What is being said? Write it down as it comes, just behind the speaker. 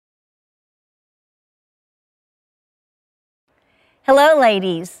Hello,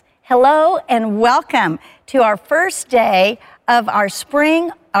 ladies. Hello, and welcome to our first day of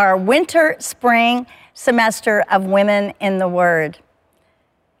our winter-spring semester of Women in the Word.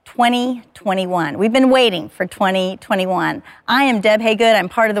 2021. We've been waiting for 2021. I am Deb Haygood. I'm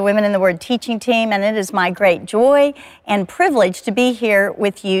part of the Women in the Word teaching team, and it is my great joy and privilege to be here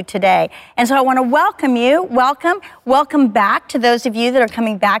with you today. And so I want to welcome you. Welcome back to those of you that are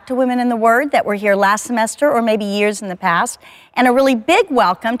coming back to Women in the Word that were here last semester or maybe years in the past. And a really big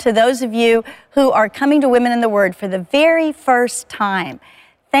welcome to those of you who are coming to Women in the Word for the very first time.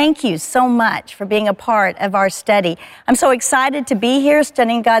 Thank you so much for being a part of our study. I'm so excited to be here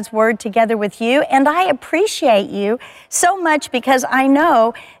studying God's Word together with you, and I appreciate you so much because I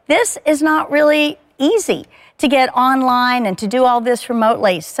know this is not really easy to get online and to do all this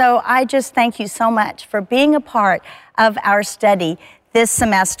remotely. So I just thank you so much for being a part of our study this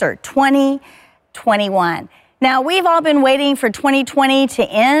semester, 2021. Now, we've all been waiting for 2020 to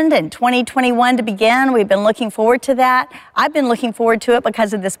end and 2021 to begin. We've been looking forward to that. I've been looking forward to it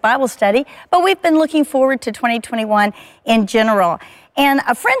because of this Bible study, but we've been looking forward to 2021 in general. And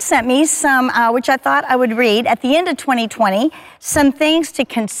a friend sent me some, which I thought I would read at the end of 2020, some things to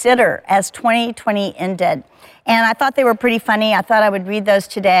consider as 2020 ended. And I thought they were pretty funny. I thought I would read those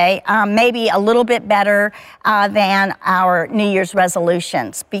today, maybe a little bit better than our New Year's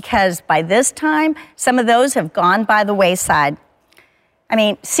resolutions, because by this time, some of those have gone by the wayside. I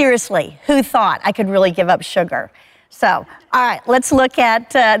mean, seriously, who thought I could really give up sugar? So, all right, let's look at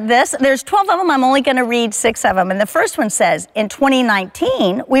this. There's 12 of them. I'm only going to read 6 of them. And the first one says, in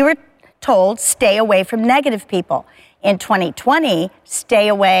 2019, we were told, stay away from negative people. In 2020, stay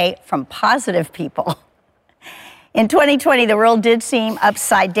away from positive people. In 2020, the world did seem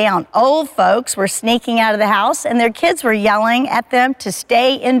upside down. Old folks were sneaking out of the house, and their kids were yelling at them to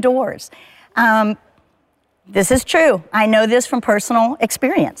stay indoors. This is true. I know this from personal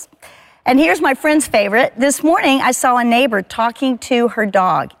experience. And here's my friend's favorite. This morning, I saw a neighbor talking to her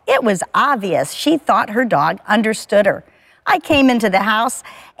dog. It was obvious she thought her dog understood her. I came into the house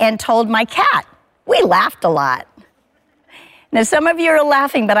and told my cat. We laughed a lot. Now, some of you are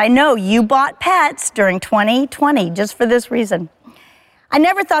laughing, but I know you bought pets during 2020 just for this reason. I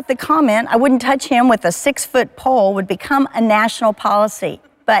never thought the comment, I wouldn't touch him with a 6-foot pole, would become a national policy.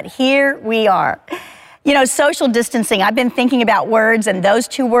 But here we are. You know, social distancing, I've been thinking about words and those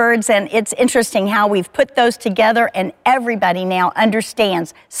 2 words, and it's interesting how we've put those together, and everybody now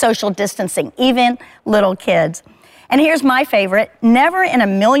understands social distancing, even little kids. And here's my favorite. Never in a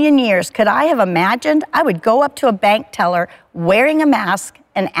million years could I have imagined I would go up to a bank teller wearing a mask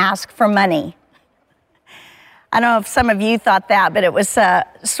and ask for money. I don't know if some of you thought that, but it was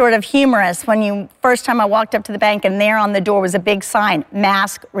sort of humorous when first time I walked up to the bank and there on the door was a big sign,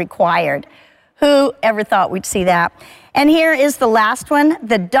 mask required. Who ever thought we'd see that? And here is the last one.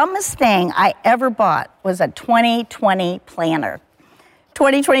 The dumbest thing I ever bought was a 2020 planner.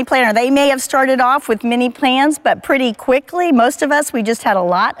 2020 planner. They may have started off with many plans, but pretty quickly, most of us, we just had a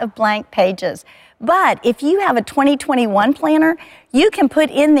lot of blank pages. But if you have a 2021 planner, you can put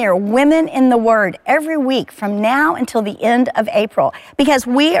in there Women in the Word every week from now until the end of April, because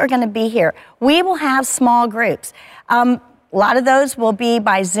we are going to be here. We will have small groups. A lot of those will be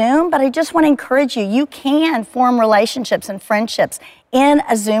by Zoom, but I just want to encourage you, you can form relationships and friendships in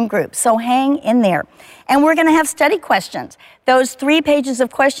a Zoom group, so hang in there. And we're going to have study questions. Those 3 pages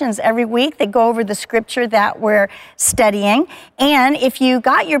of questions every week that go over the scripture that we're studying. And if you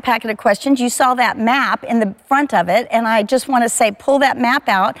got your packet of questions, you saw that map in the front of it. And I just want to say, pull that map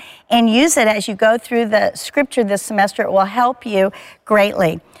out and use it as you go through the scripture this semester. It will help you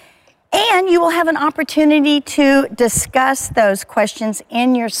greatly. And you will have an opportunity to discuss those questions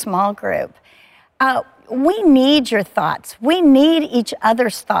in your small group. We need your thoughts. We need each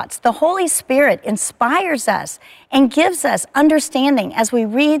other's thoughts. The Holy Spirit inspires us and gives us understanding as we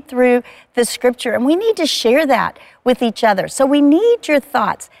read through the scripture, and we need to share that with each other. So we need your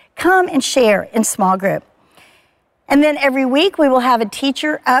thoughts. Come and share in small group. And then every week we will have a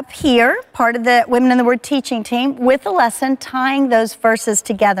teacher up here, part of the Women in the Word teaching team, with a lesson tying those verses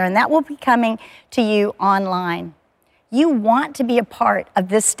together, and that will be coming to you online. You want to be a part of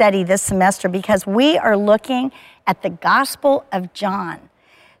this study this semester because we are looking at the Gospel of John.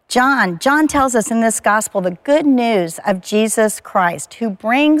 John tells us in this Gospel the good news of Jesus Christ, who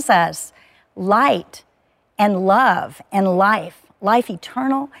brings us light and love and life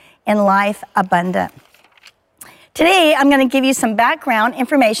eternal and life abundant. Today, I'm going to give you some background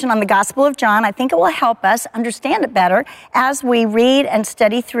information on the Gospel of John. I think it will help us understand it better as we read and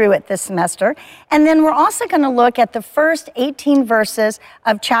study through it this semester. And then we're also going to look at the first 18 verses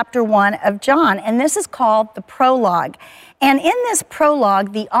of chapter 1 of John, and this is called the prologue. And in this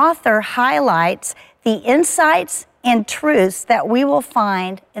prologue, the author highlights the insights and truths that we will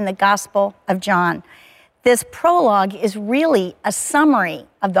find in the Gospel of John. This prologue is really a summary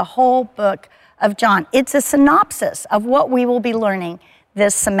of the whole book of John. It's a synopsis of what we will be learning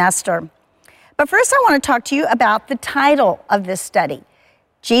this semester. But first, I want to talk to you about the title of this study,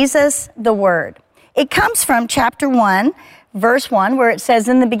 Jesus the Word. It comes from chapter 1, verse 1, where it says,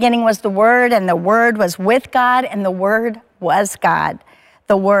 "In the beginning was the Word, and the Word was with God, and the Word was God."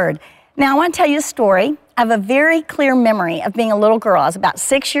 The Word. Now, I want to tell you a story. I have a very clear memory of being a little girl. I was about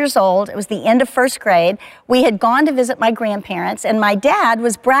 6 years old. It was the end of first grade. We had gone to visit my grandparents, and my dad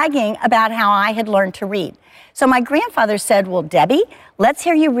was bragging about how I had learned to read. So my grandfather said, "Well, Debbie, let's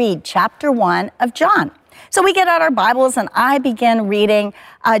hear you read chapter 1 of John." So we get out our Bibles, and I begin reading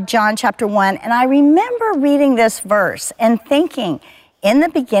John chapter 1. And I remember reading this verse and thinking, "In the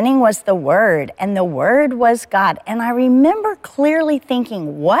beginning was the Word, and the Word was God." And I remember clearly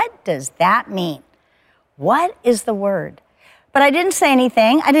thinking, what does that mean? What is the Word? But I didn't say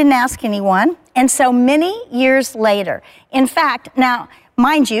anything. I didn't ask anyone. And so many years later, in fact, now,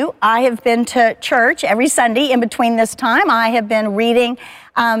 mind you, I have been to church every Sunday. In between this time, I have been reading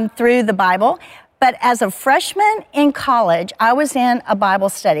through the Bible. But as a freshman in college, I was in a Bible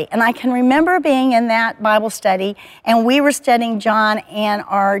study. And I can remember being in that Bible study, and we were studying John, and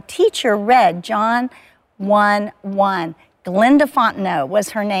our teacher read John 1:1. Glenda Fontenot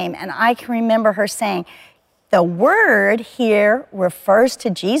was her name, and I can remember her saying, "The Word here refers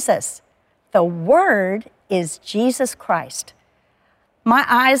to Jesus. The Word is Jesus Christ." My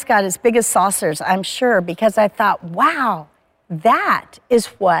eyes got as big as saucers, I'm sure, because I thought, wow, that is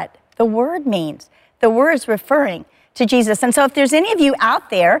what the Word means. The Word is referring to Jesus. And so if there's any of you out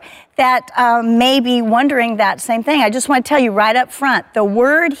there that may be wondering that same thing, I just want to tell you right up front, the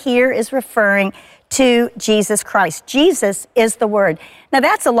Word here is referring to Jesus Christ. Jesus is the Word. Now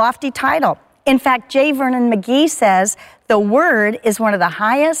that's a lofty title. In fact, J. Vernon McGee says, "The Word is one of the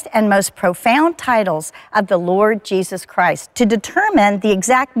highest and most profound titles of the Lord Jesus Christ. To determine the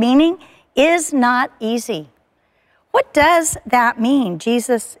exact meaning is not easy." What does that mean?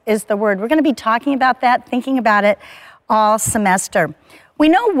 Jesus is the Word. We're going to be talking about that, thinking about it all semester. We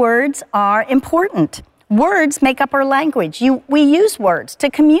know words are important. Words make up our language. We use words to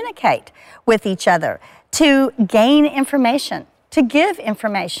communicate with each other, to gain information, to give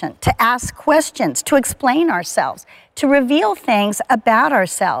information, to ask questions, to explain ourselves, to reveal things about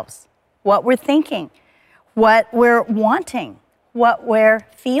ourselves, what we're thinking, what we're wanting, what we're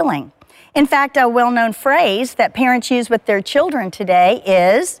feeling. In fact, a well-known phrase that parents use with their children today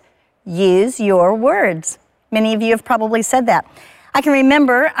is, "Use your words." Many of you have probably said that. I can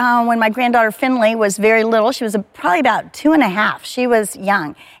remember when my granddaughter Finley was very little. She was probably about 2.5. She was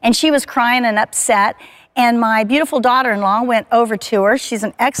young, and she was crying and upset. And my beautiful daughter-in-law went over to her. She's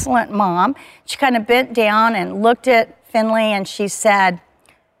an excellent mom. She kind of bent down and looked at Finley, and she said,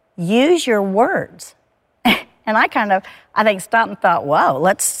 "Use your words." And I think, stopped and thought, whoa,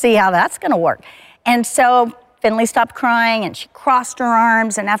 let's see how that's going to work. And so Finley stopped crying, and she crossed her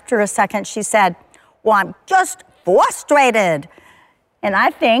arms, and after a second, she said, "Well, I'm just frustrated." And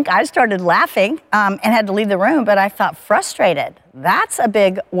I think I started laughing and had to leave the room, but I thought, frustrated, that's a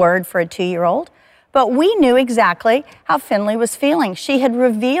big word for a 2-year-old. But we knew exactly how Finley was feeling. She had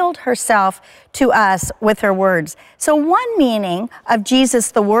revealed herself to us with her words. So one meaning of Jesus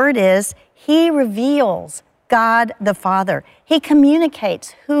the Word is He reveals God the Father. He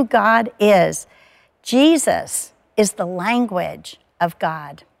communicates who God is. Jesus is the language of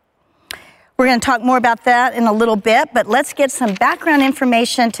God. We're going to talk more about that in a little bit, but let's get some background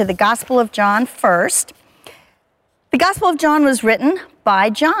information to the Gospel of John first. The Gospel of John was written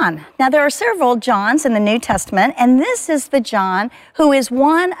by John. Now, there are several Johns in the New Testament, and this is the John who is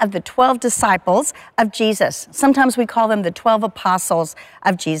one of the 12 disciples of Jesus. Sometimes we call them the 12 apostles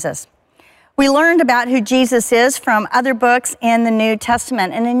of Jesus. We learned about who Jesus is from other books in the New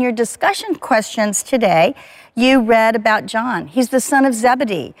Testament, and in your discussion questions today, you read about John. He's the son of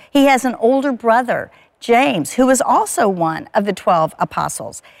Zebedee. He has an older brother, James, who was also one of the 12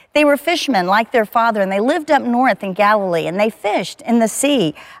 apostles. They were fishermen like their father, and they lived up north in Galilee, and they fished in the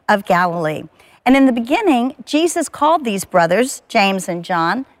Sea of Galilee. And in the beginning, Jesus called these brothers, James and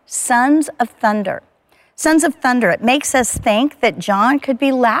John, sons of thunder. Sons of thunder. It makes us think that John could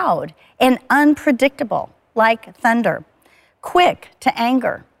be loud and unpredictable, like thunder, quick to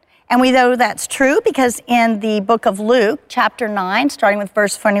anger, And we know that's true because in the book of Luke, chapter 9, starting with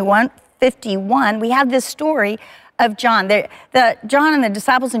verse 51, we have this story of John. John and the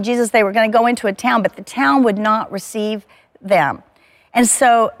disciples and Jesus, they were going to go into a town, but the town would not receive them. And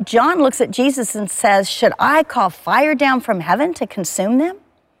so John looks at Jesus and says, should I call fire down from heaven to consume them?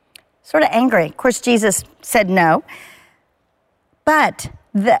 Sort of angry. Of course, Jesus said no. But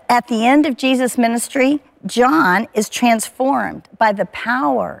at the end of Jesus' ministry, John is transformed by the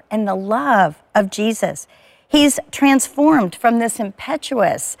power and the love of Jesus. He's transformed from this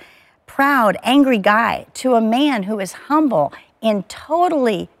impetuous, proud, angry guy to a man who is humble and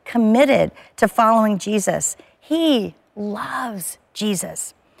totally committed to following Jesus. He loves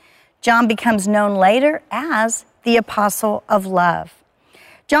Jesus. John becomes known later as the Apostle of Love.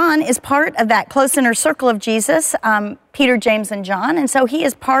 John is part of that close inner circle of Jesus, Peter, James, and John, and so he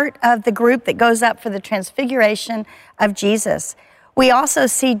is part of the group that goes up for the transfiguration of Jesus. We also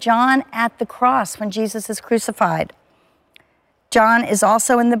see John at the cross when Jesus is crucified. John is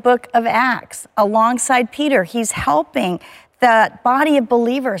also in the book of Acts alongside Peter. He's helping the body of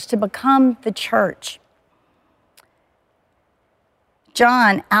believers to become the church.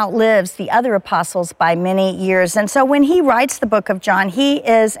 John outlives the other apostles by many years. And so when he writes the book of John, he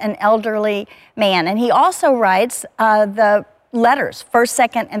is an elderly man. And he also writes the letters, 1st,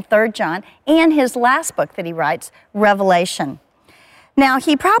 2nd, and 3rd John, and his last book that he writes, Revelation. Now,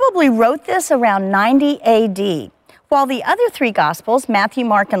 he probably wrote this around 90 AD, while the other three Gospels, Matthew,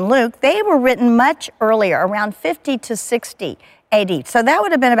 Mark, and Luke, they were written much earlier, around 50 to 60 AD. So that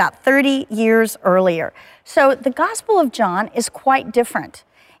would have been about 30 years earlier. So the Gospel of John is quite different.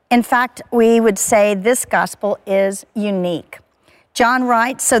 In fact, we would say this Gospel is unique. John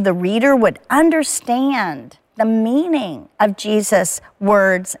writes so the reader would understand the meaning of Jesus'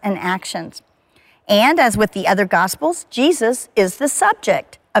 words and actions. And as with the other Gospels, Jesus is the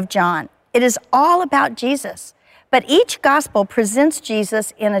subject of John. It is all about Jesus. But each Gospel presents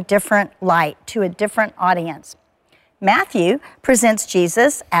Jesus in a different light to a different audience. Matthew presents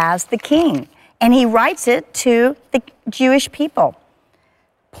Jesus as the king, and he writes it to the Jewish people,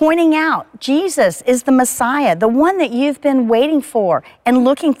 pointing out Jesus is the Messiah, the one that you've been waiting for and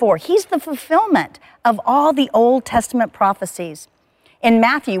looking for. He's the fulfillment of all the Old Testament prophecies. In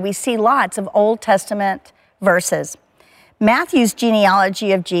Matthew, we see lots of Old Testament verses. Matthew's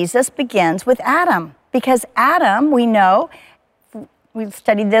genealogy of Jesus begins with Adam, because Adam, we know, we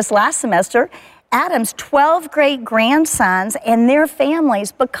studied this last semester, Adam's 12 great-grandsons and their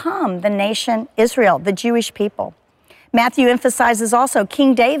families become the nation Israel, the Jewish people. Matthew emphasizes also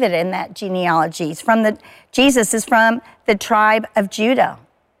King David in that genealogy. Jesus is from the tribe of Judah.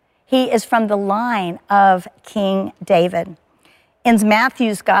 He is from the line of King David. In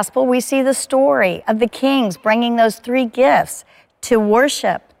Matthew's gospel, we see the story of the kings bringing those 3 gifts to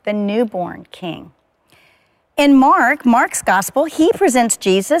worship the newborn king. In Mark's gospel, he presents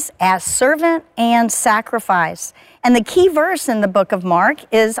Jesus as servant and sacrifice. And the key verse in the book of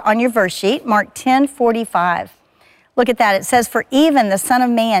Mark is on your verse sheet, Mark 10:45. Look at that. It says, "For even the Son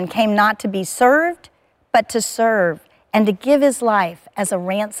of Man came not to be served, but to serve, and to give his life as a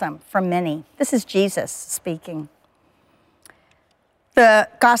ransom for many." This is Jesus speaking. The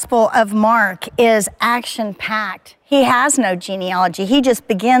Gospel of Mark is action-packed. He has no genealogy. He just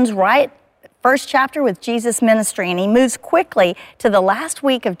begins right first chapter with Jesus' ministry, and he moves quickly to the last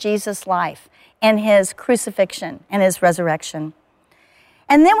week of Jesus' life and his crucifixion and his resurrection.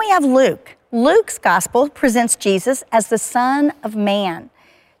 And then we have Luke. Luke's gospel presents Jesus as the Son of Man.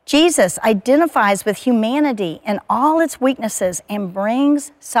 Jesus identifies with humanity in all its weaknesses and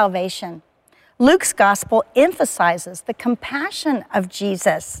brings salvation. Luke's gospel emphasizes the compassion of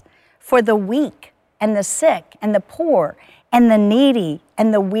Jesus for the weak and the sick and the poor and the needy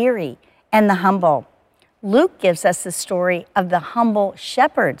and the weary and the humble. Luke gives us the story of the humble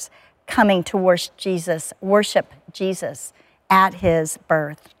shepherds coming to worship Jesus at his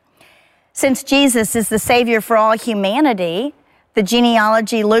birth. Since Jesus is the Savior for all humanity, the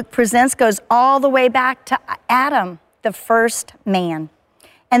genealogy Luke presents goes all the way back to Adam, the first man.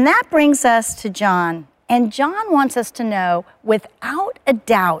 And that brings us to John. And John wants us to know, without a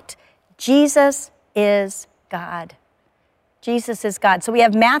doubt, Jesus is God. Jesus is God. So we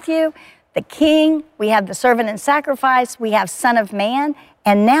have Matthew, the king, we have the servant and sacrifice, we have Son of Man,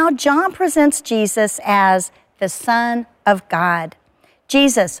 and now John presents Jesus as the Son of God.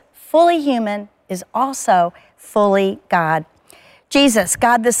 Jesus, fully human, is also fully God. Jesus,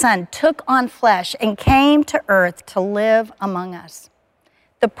 God the Son, took on flesh and came to earth to live among us.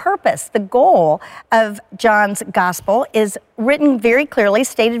 The purpose, the goal of John's gospel is written very clearly,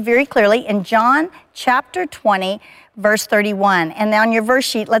 stated very clearly in John chapter 20, verse 31. And on your verse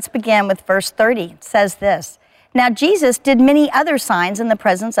sheet, let's begin with verse 30. It says this, "Now Jesus did many other signs in the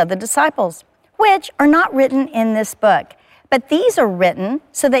presence of the disciples, which are not written in this book. But these are written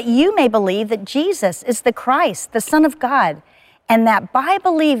so that you may believe that Jesus is the Christ, the Son of God, and that by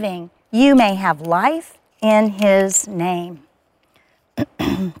believing you may have life in his name."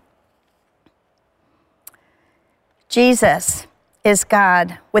 Jesus is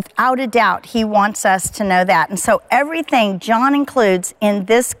God. Without a doubt, he wants us to know that. And so everything John includes in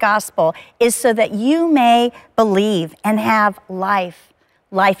this gospel is so that you may believe and have life,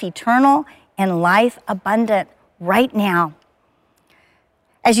 life eternal and life abundant right now.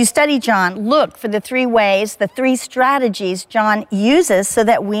 As you study John, look for the three ways, the three strategies John uses so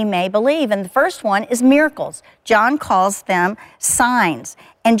that we may believe. And the first one is miracles. John calls them signs.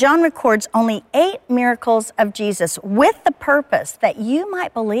 And John records only 8 miracles of Jesus with the purpose that you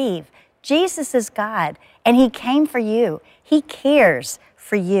might believe Jesus is God and he came for you. He cares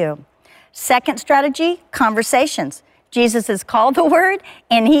for you. Second strategy, conversations. Jesus is called the Word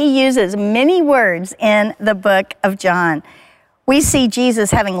and he uses many words in the book of John. We see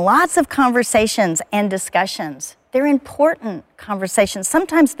Jesus having lots of conversations and discussions. They're important conversations.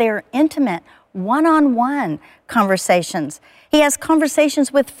 Sometimes they're intimate, one-on-one conversations. He has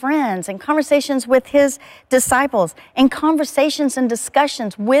conversations with friends and conversations with his disciples and conversations and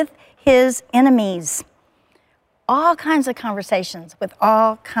discussions with his enemies. All kinds of conversations with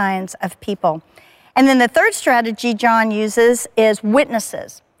all kinds of people. And then the third strategy John uses is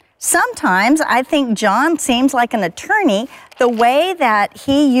witnesses. Sometimes I think John seems like an attorney, the way that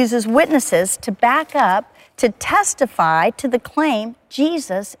he uses witnesses to back up, to testify to the claim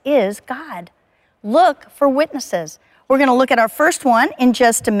Jesus is God. Look for witnesses. We're going to look at our first one in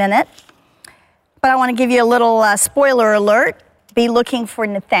just a minute, but I want to give you a little spoiler alert. Be looking for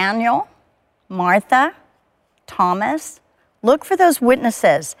Nathanael, Martha, Thomas. Look for those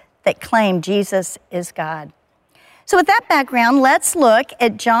witnesses that claim Jesus is God. So with that background, let's look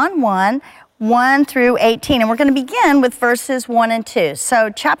at John 1, 1 through 18. And we're going to begin with verses 1 and 2. So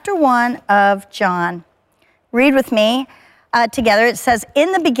chapter 1 of John. Read with me together. It says,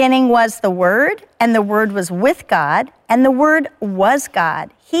 "In the beginning was the Word, and the Word was with God, and the Word was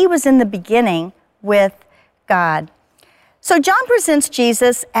God. He was in the beginning with God." So John presents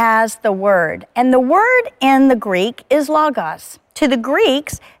Jesus as the Word. And the word in the Greek is logos. To the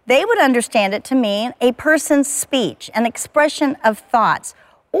Greeks, they would understand it to mean a person's speech, an expression of thoughts,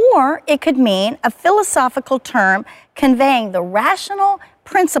 or it could mean a philosophical term conveying the rational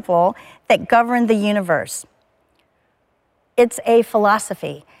principle that governed the universe. It's a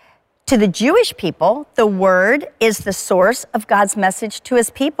philosophy. To the Jewish people, the Word is the source of God's message to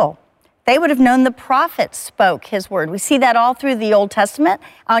his people. They would have known the prophets spoke his word. We see that all through the Old Testament.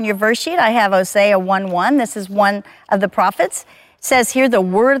 On your verse sheet, I have Hosea 1:1. This is one of the prophets. It says here, the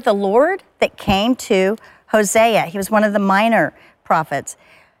word of the Lord that came to Hosea. He was one of the minor prophets.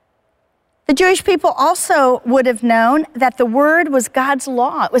 The Jewish people also would have known that the word was God's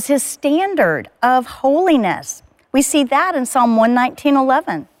law. It was his standard of holiness. We see that in Psalm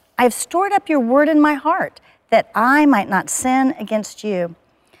 119:11. "I have stored up your word in my heart, that I might not sin against you."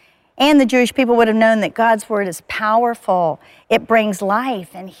 And the Jewish people would have known that God's word is powerful. It brings life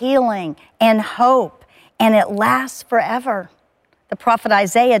and healing and hope, and it lasts forever. The prophet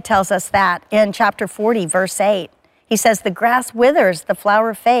Isaiah tells us that in chapter 40, verse 8. He says, "The grass withers, the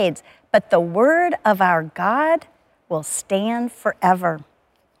flower fades, but the word of our God will stand forever."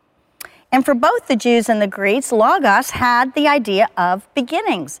 And for both the Jews and the Greeks, logos had the idea of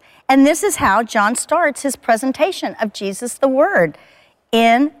beginnings. And this is how John starts his presentation of Jesus the Word.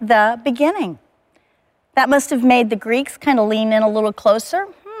 In the beginning. That must have made the Greeks kind of lean in a little closer.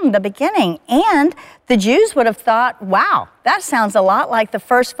 The beginning. And the Jews would have thought, wow, that sounds a lot like the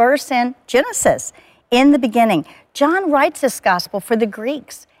first verse in Genesis. In the beginning. John writes this gospel for the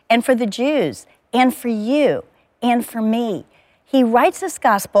Greeks and for the Jews and for you and for me. He writes this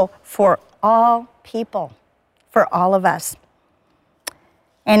gospel for all people, for all of us.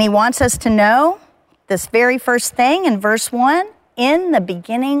 And he wants us to know this very first thing in verse 1. In the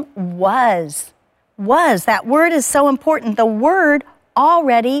beginning was. That word is so important. The word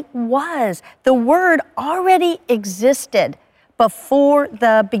already was. The word already existed before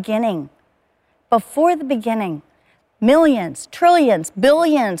the beginning. Before the beginning. Millions, trillions,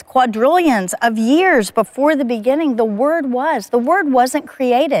 billions, quadrillions of years before the beginning, the word was. The word wasn't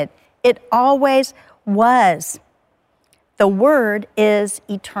created. It always was. The word is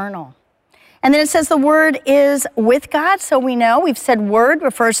eternal. And then it says the Word is with God, so we know. We've said Word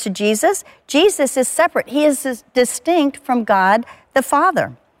refers to Jesus. Jesus is separate. He is distinct from God the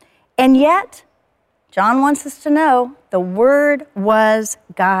Father. And yet, John wants us to know the Word was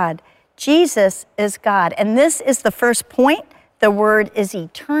God. Jesus is God. And this is the first point. The Word is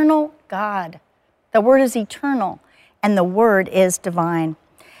eternal God. The Word is eternal, and the Word is divine.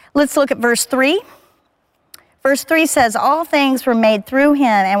 Let's look at verse 3. Verse 3 says, all things were made through him,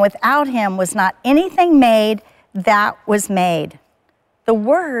 and without him was not anything made that was made. The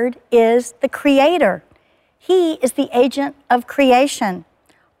Word is the Creator. He is the agent of creation.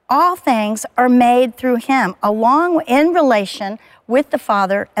 All things are made through him, along in relation with the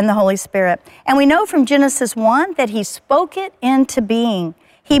Father and the Holy Spirit. And we know from Genesis 1 that he spoke it into being.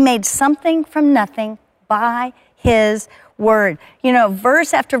 He made something from nothing by his Word. You know,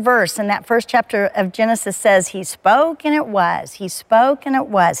 verse after verse in that first chapter of Genesis says, he spoke and it was. He spoke and it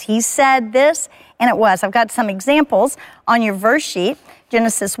was. He said this and it was. I've got some examples on your verse sheet.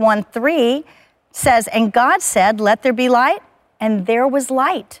 Genesis 1:3 says, and God said, let there be light, and there was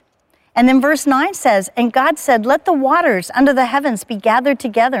light. And then verse 9 says, and God said, let the waters under the heavens be gathered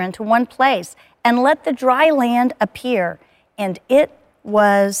together into one place, and let the dry land appear. And it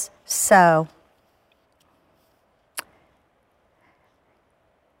was so.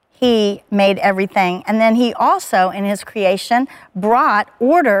 He made everything. And then he also, in his creation, brought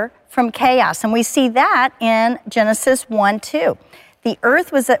order from chaos. And we see that in Genesis 1:2. The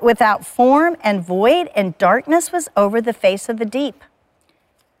earth was without form and void, and darkness was over the face of the deep.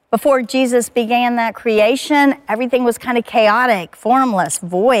 Before Jesus began that creation, everything was kind of chaotic, formless,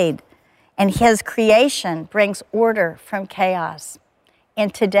 void. And his creation brings order from chaos.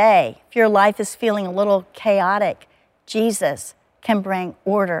 And today, if your life is feeling a little chaotic, Jesus can bring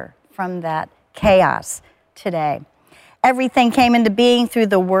order from that chaos today. Everything came into being through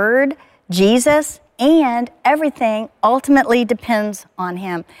the Word, Jesus, and everything ultimately depends on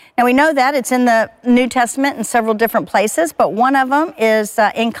him. Now we know that it's in the New Testament in several different places, but one of them is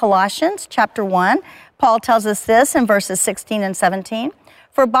in Colossians chapter 1. Paul tells us this in verses 16 and 17.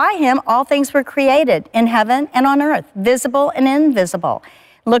 For by him all things were created in heaven and on earth, visible and invisible.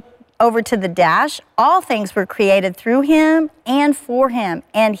 Look over to the dash. All things were created through him and for him,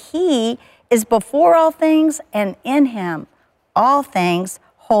 and he is before all things, and in him all things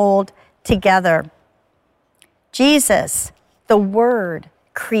hold together. Jesus, the Word,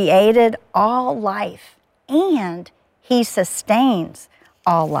 created all life, and he sustains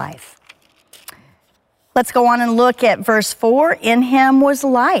all life. Let's go on and look at verse 4. In him was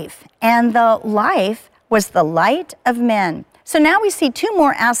life, and the life was the light of men. So now we see two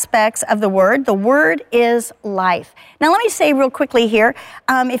more aspects of the Word. The Word is life. Now let me say real quickly here,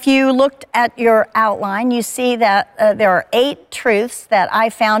 if you looked at your outline, you see that there are 8 truths that I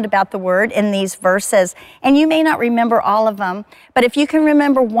found about the Word in these verses. And you may not remember all of them, but if you can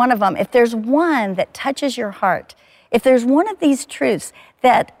remember one of them, if there's one that touches your heart, if there's one of these truths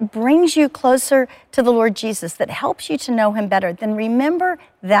that brings you closer to the Lord Jesus, that helps you to know him better, then remember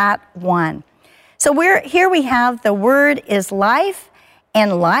that one. So here we have the Word is life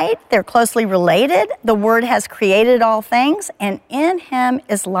and light. They're closely related. The Word has created all things, and in him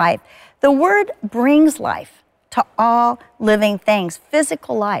is life. The Word brings life to all living things,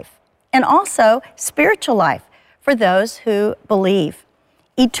 physical life, and also spiritual life for those who believe,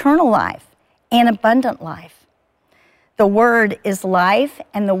 eternal life and abundant life. The Word is life,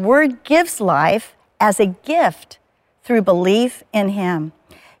 and the Word gives life as a gift through belief in him.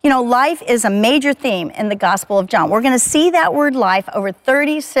 You know, life is a major theme in the Gospel of John. We're going to see that word life over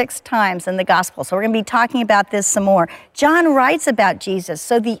 36 times in the Gospel, so we're going to be talking about this some more. John writes about Jesus,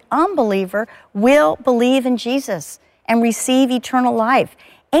 so the unbeliever will believe in Jesus and receive eternal life.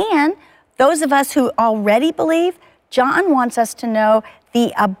 And those of us who already believe, John wants us to know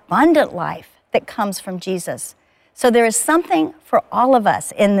the abundant life that comes from Jesus. So there is something for all of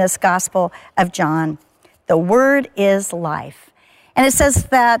us in this Gospel of John. The Word is life. And it says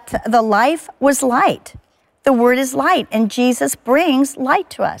that the life was light. The Word is light, and Jesus brings light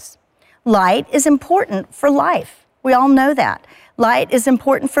to us. Light is important for life. We all know that. Light is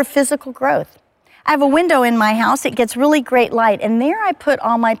important for physical growth. I have a window in my house. It gets really great light, and there I put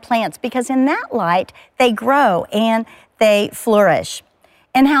all my plants because in that light, they grow and they flourish.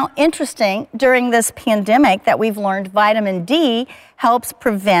 And how interesting during this pandemic that we've learned vitamin D helps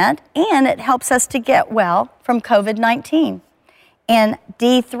prevent, and it helps us to get well from COVID-19. And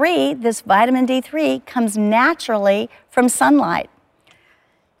D3, this vitamin D3, comes naturally from sunlight.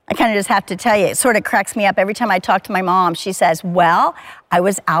 I kind of just have to tell you, it sort of cracks me up every time I talk to my mom. She says, well, I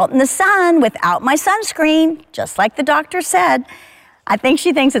was out in the sun without my sunscreen, just like the doctor said. I think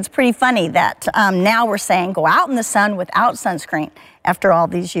she thinks it's pretty funny that now we're saying go out in the sun without sunscreen after all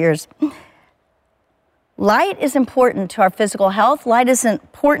these years. Light is important to our physical health. Light is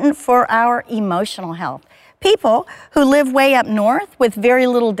important for our emotional health. People who live way up north with very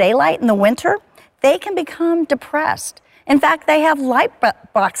little daylight in the winter, they can become depressed. In fact, they have light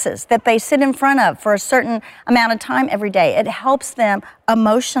boxes that they sit in front of for a certain amount of time every day. It helps them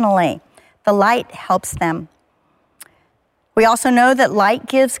emotionally. The light helps them. We also know that light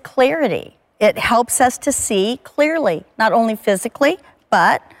gives clarity. It helps us to see clearly, not only physically,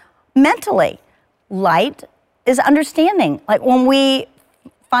 but mentally. Light is understanding. Like when we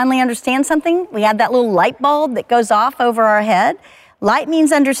finally understand something, we have that little light bulb that goes off over our head. Light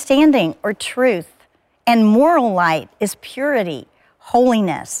means understanding or truth. And moral light is purity,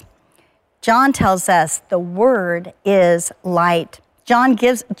 holiness. John tells us the Word is light.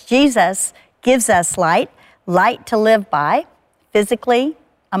 Jesus gives us light to live by, physically,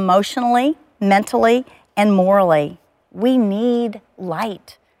 emotionally, mentally, and morally. We need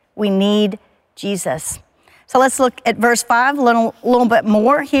light. We need Jesus. So let's look at verse 5 a little bit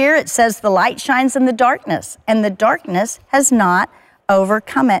more here. It says, the light shines in the darkness, and the darkness has not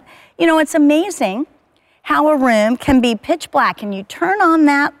overcome it. You know, it's amazing how a room can be pitch black and you turn on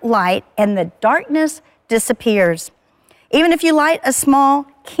that light and the darkness disappears. Even if you light a small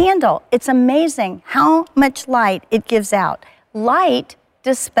candle, it's amazing how much light it gives out. Light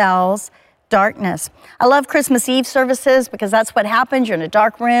dispels darkness. I love Christmas Eve services because that's what happens. You're in a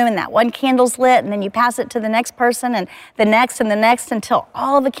dark room and that one candle's lit, and then you pass it to the next person and the next until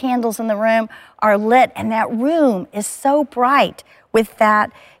all the candles in the room are lit, and that room is so bright with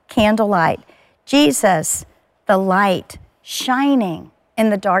that candlelight. Jesus, the light, shining in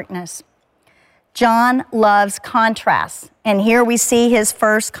the darkness. John loves contrasts, and here we see his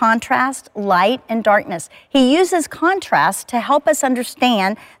first contrast, light and darkness. He uses contrast to help us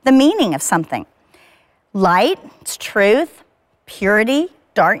understand the meaning of something. Light, it's truth, purity,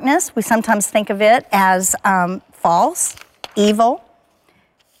 darkness. We sometimes think of it as false, evil.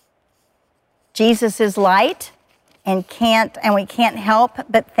 Jesus is light, and we can't help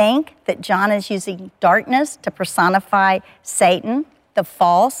but think that John is using darkness to personify Satan, the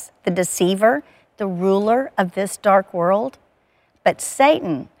false, the deceiver, the ruler of this dark world. But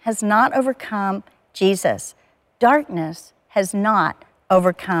Satan has not overcome Jesus. Darkness has not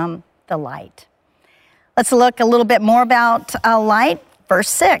overcome the light. Let's look a little bit more about light. Verse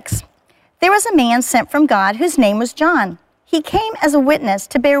 6. There was a man sent from God whose name was John. He came as a witness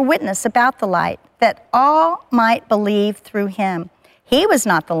to bear witness about the light, that all might believe through him. He was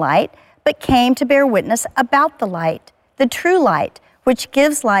not the light, but came to bear witness about the light. The true light, which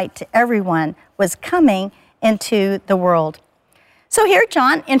gives light to everyone, was coming into the world. So here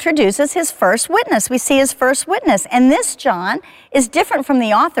John introduces his first witness. We see his first witness. And this John is different from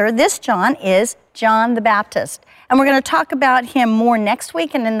the author. This John is John the Baptist. And we're going to talk about him more next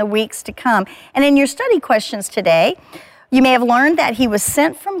week and in the weeks to come. And in your study questions today, you may have learned that he was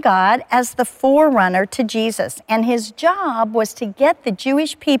sent from God as the forerunner to Jesus. And his job was to get the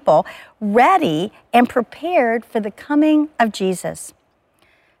Jewish people ready and prepared for the coming of Jesus.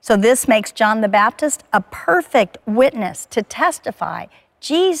 So this makes John the Baptist a perfect witness to testify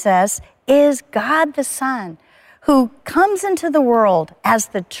Jesus is God the Son, who comes into the world as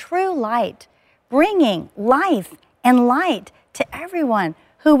the true light, bringing life and light to everyone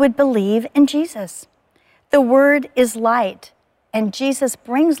who would believe in Jesus. The Word is light, and Jesus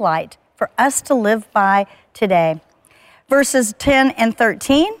brings light for us to live by today. Verses 10 and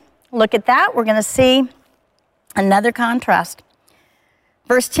 13, look at that. We're going to see another contrast.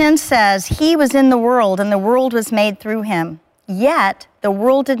 Verse 10 says, he was in the world, and the world was made through him. Yet the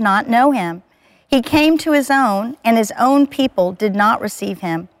world did not know him. He came to his own, and his own people did not receive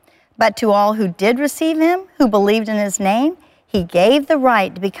him. But to all who did receive him, who believed in his name, he gave the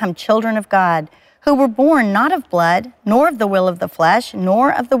right to become children of God, who were born not of blood, nor of the will of the flesh,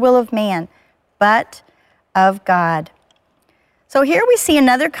 nor of the will of man, but of God. So here we see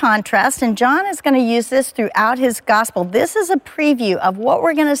another contrast, and John is going to use this throughout his gospel. This is a preview of what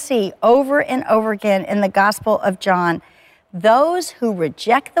we're going to see over and over again in the Gospel of John. Those who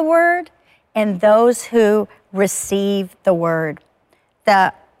reject the word and those who receive the word.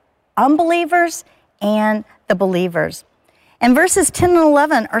 The unbelievers and the believers. And verses 10 and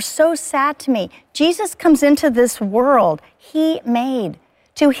 11 are so sad to me. Jesus comes into this world he made,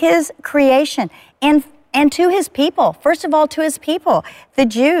 to his creation, and to his people. First of all, to his people, the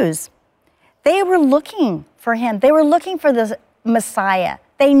Jews. They were looking for him. They were looking for the Messiah.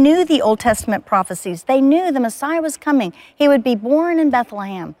 They knew the Old Testament prophecies. They knew the Messiah was coming. He would be born in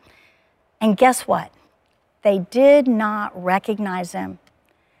Bethlehem. And guess what? they did not recognize him.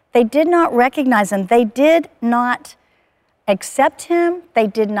 They did not recognize him. They did not accept him. They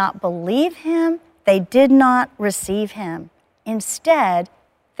did not believe him. They did not receive him. Instead,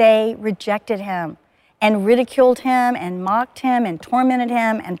 they rejected him and ridiculed him and mocked him and tormented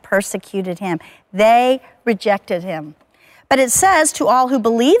him and persecuted him. They rejected him. But it says, to all who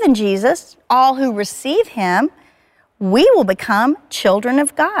believe in Jesus, all who receive him, we will become children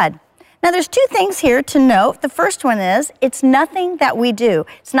of God. Now, there's two things here to note. The first one is, it's nothing that we do.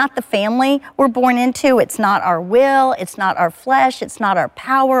 It's not the family we're born into. It's not our will. It's not our flesh. It's not our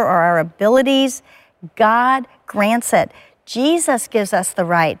power or our abilities. God grants it. Jesus gives us the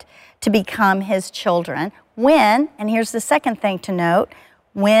right to become his children when, and here's the second thing to note,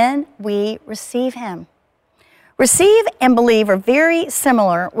 when we receive him. Receive and believe are very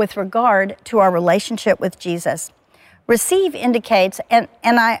similar with regard to our relationship with Jesus. Receive indicates, and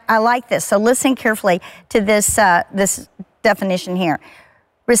I like this, so listen carefully to this definition here.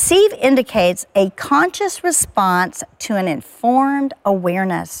 Receive indicates a conscious response to an informed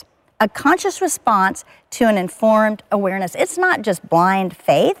awareness. A conscious response to an informed awareness. It's not just blind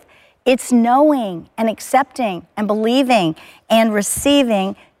faith, it's knowing and accepting and believing and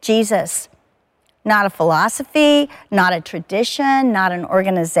receiving Jesus. Not a philosophy, not a tradition, not an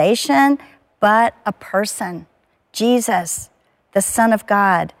organization, but a person. Jesus, the Son of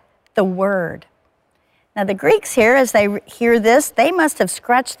God, the Word. Now the Greeks here, as they hear this, they must have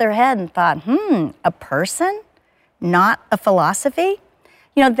scratched their head and thought, a person, not a philosophy?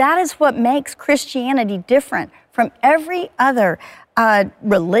 You know, that is what makes Christianity different from every other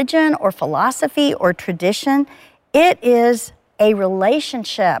religion or philosophy or tradition. It is a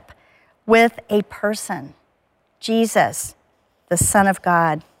relationship with a person, Jesus, the Son of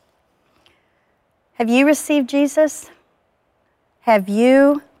God. Have you received Jesus? Have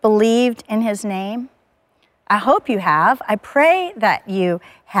you believed in his name? I hope you have. I pray that you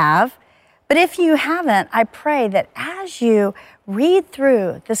have. But if you haven't, I pray that as you read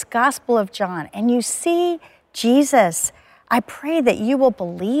through this Gospel of John and you see Jesus, I pray that you will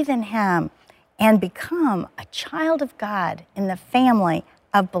believe in him and become a child of God in the family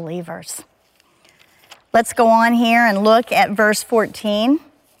of believers. Let's go on here and look at verse 14.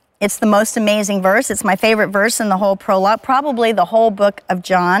 It's the most amazing verse. It's my favorite verse in the whole prologue, probably the whole book of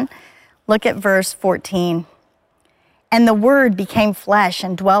John. Look at verse 14. And the Word became flesh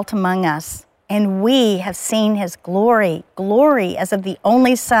and dwelt among us, and we have seen his glory, glory as of the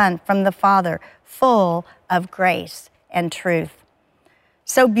only Son from the Father, full of grace and truth.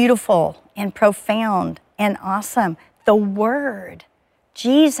 So beautiful and profound and awesome. The Word,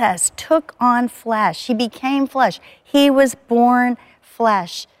 Jesus, took on flesh. He became flesh. He was born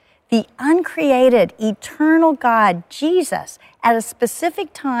flesh. The uncreated, eternal God, Jesus, at a specific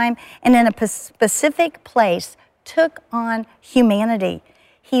time and in a specific place, took on humanity.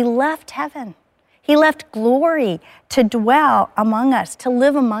 He left heaven. He left glory to dwell among us, to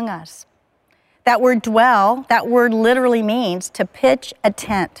live among us. That word dwell, that word literally means to pitch a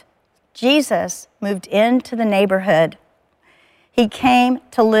tent. Jesus moved into the neighborhood. He came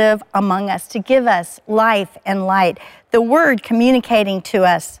to live among us, to give us life and light. The Word communicating to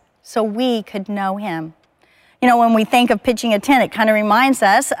us so we could know him. You know, when we think of pitching a tent, it kind of reminds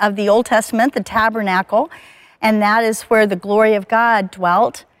us of the Old Testament, the tabernacle, and that is where the glory of God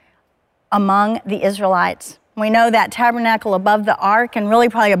dwelt among the Israelites. We know that tabernacle above the ark, and really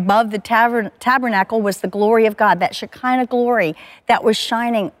probably above the tabernacle was the glory of God, that Shekinah glory that was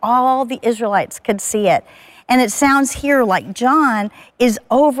shining. All the Israelites could see it. And it sounds here like John is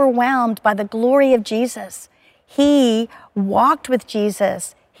overwhelmed by the glory of Jesus. He walked with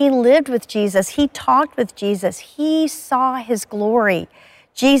Jesus. He lived with Jesus. He talked with Jesus. He saw his glory,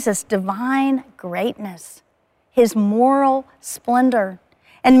 Jesus' divine greatness, his moral splendor.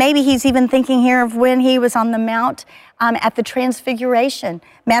 And maybe he's even thinking here of when he was on the mount at the Transfiguration.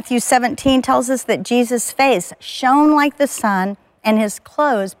 Matthew 17 tells us that Jesus' face shone like the sun and his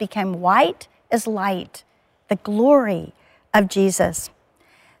clothes became white as light, the glory of Jesus.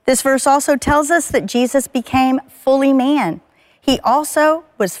 This verse also tells us that Jesus became fully man. He also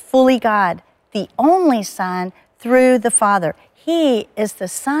was fully God, the only Son through the Father. He is the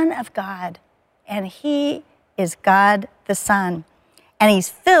Son of God, and he is God the Son. And he's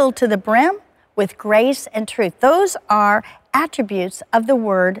filled to the brim with grace and truth. Those are attributes of the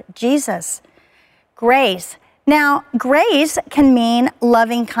word Jesus. Grace. Now, grace can mean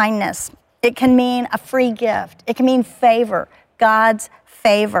loving kindness. It can mean a free gift. It can mean favor, God's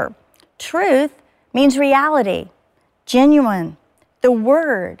favor. Truth means reality, genuine. The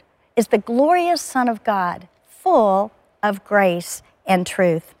Word is the glorious Son of God, full of grace and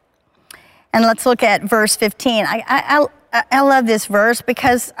truth. And let's look at verse 15. I love this verse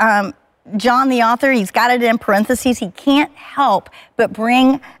because John, the author, he's got it in parentheses. He can't help but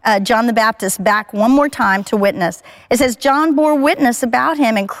bring John the Baptist back one more time to witness. It says, John bore witness about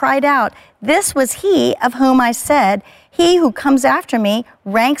him and cried out, "This was he of whom I said, he who comes after me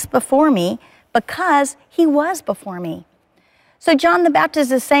ranks before me because he was before me." So John the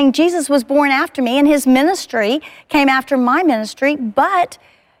Baptist is saying Jesus was born after me and his ministry came after my ministry, but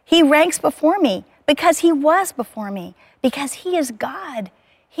he ranks before me because he was before me, because he is God.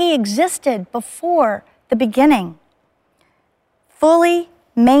 He existed before the beginning. Fully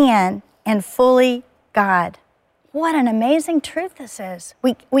man and fully God. What an amazing truth this is.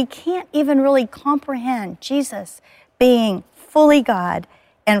 We can't even really comprehend Jesus being fully God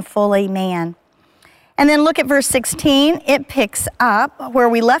and fully man. And then look at verse 16. It picks up where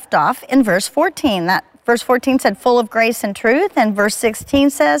we left off in verse 14. That verse 14 said, full of grace and truth. And verse 16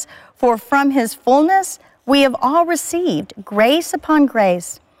 says, for from his fullness we have all received grace upon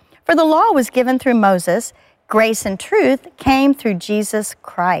grace. For the law was given through Moses. Grace and truth came through Jesus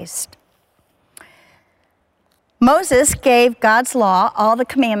Christ. Moses gave God's law, all the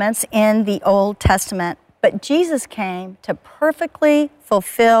commandments in the Old Testament, but Jesus came to perfectly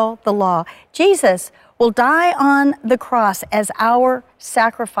fulfill the law. Jesus will die on the cross as our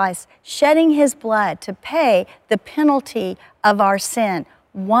sacrifice, shedding his blood to pay the penalty of our sin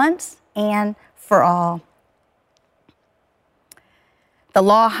once and for all. The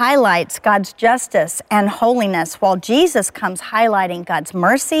law highlights God's justice and holiness, while Jesus comes highlighting God's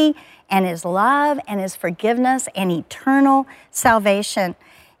mercy and his love and his forgiveness and eternal salvation.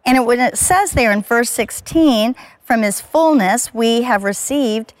 And when it says there in verse 16, from his fullness we have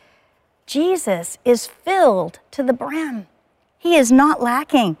received, Jesus is filled to the brim. He is not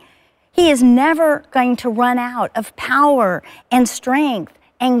lacking. He is never going to run out of power and strength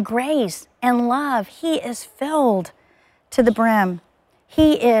and grace and love. He is filled to the brim.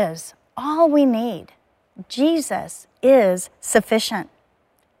 He is all we need. Jesus is sufficient.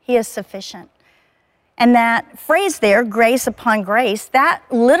 He is sufficient. And that phrase there, grace upon grace, that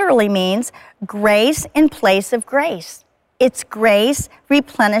literally means grace in place of grace. It's grace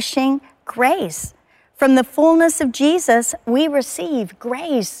replenishing grace. From the fullness of Jesus, we receive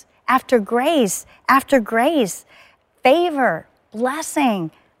grace after grace after grace, favor,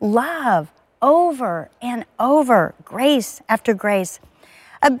 blessing, love, over and over, grace after grace.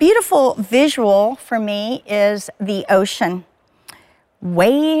 A beautiful visual for me is the ocean.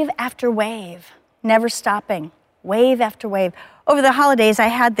 Wave after wave, never stopping, wave after wave. Over the holidays, I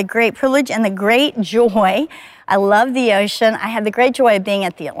had the great privilege and the great joy. I love the ocean. I had the great joy of being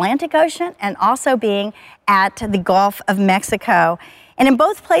at the Atlantic Ocean and also being at the Gulf of Mexico. And in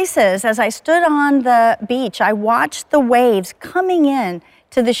both places, as I stood on the beach, I watched the waves coming in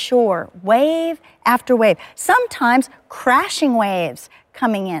to the shore, wave after wave. Sometimes crashing waves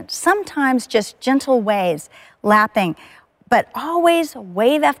coming in, sometimes just gentle waves lapping, but always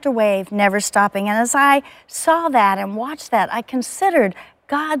wave after wave, never stopping. And as I saw that and watched that, I considered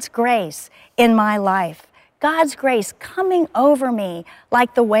God's grace in my life. God's grace coming over me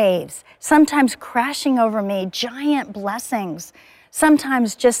like the waves, sometimes crashing over me, giant blessings,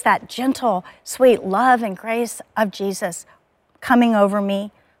 sometimes just that gentle, sweet love and grace of Jesus coming over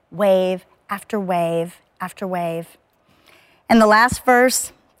me, wave after wave after wave. And the last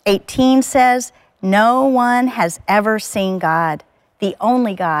verse, 18, says, no one has ever seen God, the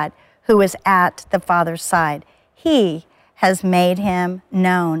only God who is at the Father's side. He has made him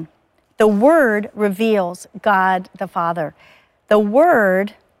known. The Word reveals God the Father. The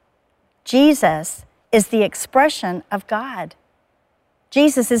Word, Jesus, is the expression of God.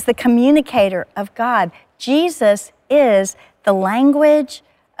 Jesus is the communicator of God. Jesus is the language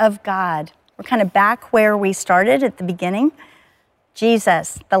of God. We're kind of back where we started at the beginning.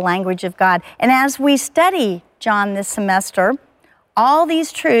 Jesus, the language of God. And as we study John this semester, all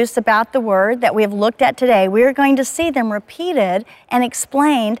these truths about the Word that we have looked at today, we're going to see them repeated and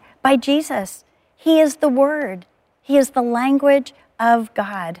explained by Jesus. He is the Word. He is the language of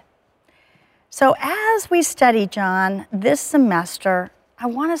God. So as we study John this semester, I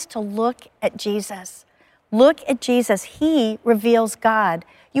want us to look at Jesus. Look at Jesus. He reveals God.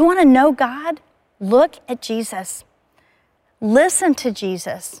 You want to know God? Look at Jesus. Listen to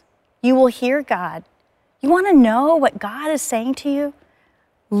Jesus. You will hear God. You want to know what God is saying to you?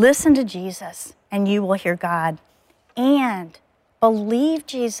 Listen to Jesus and you will hear God. And believe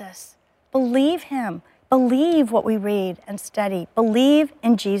Jesus. Believe him. Believe what we read and study. Believe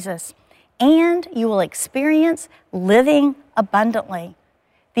in Jesus. And you will experience living abundantly.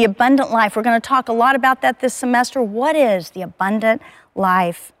 The abundant life. We're going to talk a lot about that this semester. What is the abundant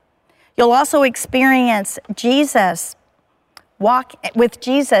life? You'll also experience Jesus. With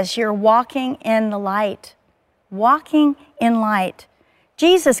Jesus, you're walking in the light. Walking in light.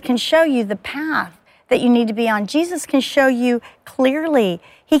 Jesus can show you the path that you need to be on. Jesus can show you clearly.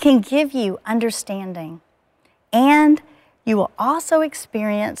 He can give you understanding. And you will also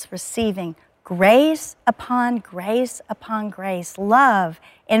experience receiving grace upon grace upon grace, love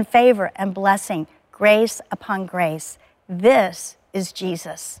and favor and blessing, grace upon grace. This is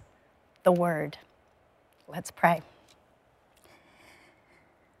Jesus, the Word. Let's pray.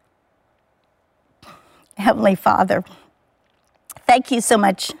 Heavenly Father, thank you so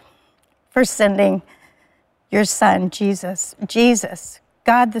much for sending your Son, Jesus,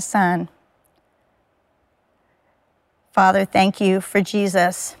 God the Son. Father, thank you for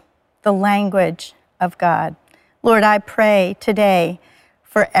Jesus, the language of God. Lord, I pray today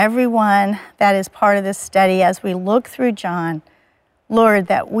for everyone that is part of this study as we look through John, Lord,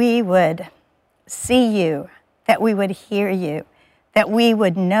 that we would see you, that we would hear you, that we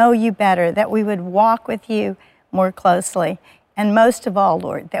would know you better, that we would walk with you more closely, and most of all,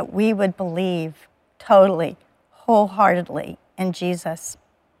 Lord, that we would believe totally, wholeheartedly in Jesus.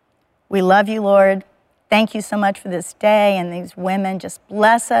 We love you, Lord. Thank you so much for this day and these women. Just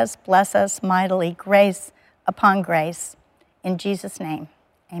bless us mightily, grace upon grace. In Jesus' name,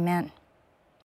 amen.